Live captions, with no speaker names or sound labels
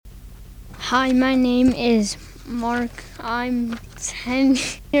Hi, my name is Marc. I'm 10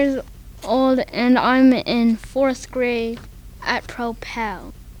 years old and I'm in 4th grade at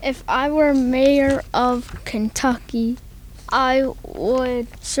Propel. If I were mayor of Kentucky, I would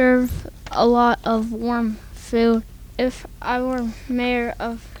serve a lot of warm food. If I were mayor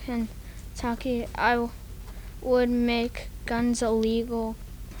of Kentucky, I would make guns illegal.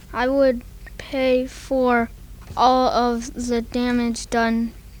 I would pay for all of the damage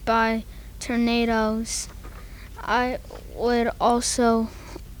done by tornadoes. I would also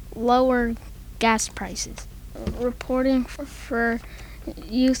lower gas prices. Reporting for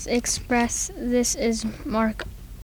Youth Express, this is Marc.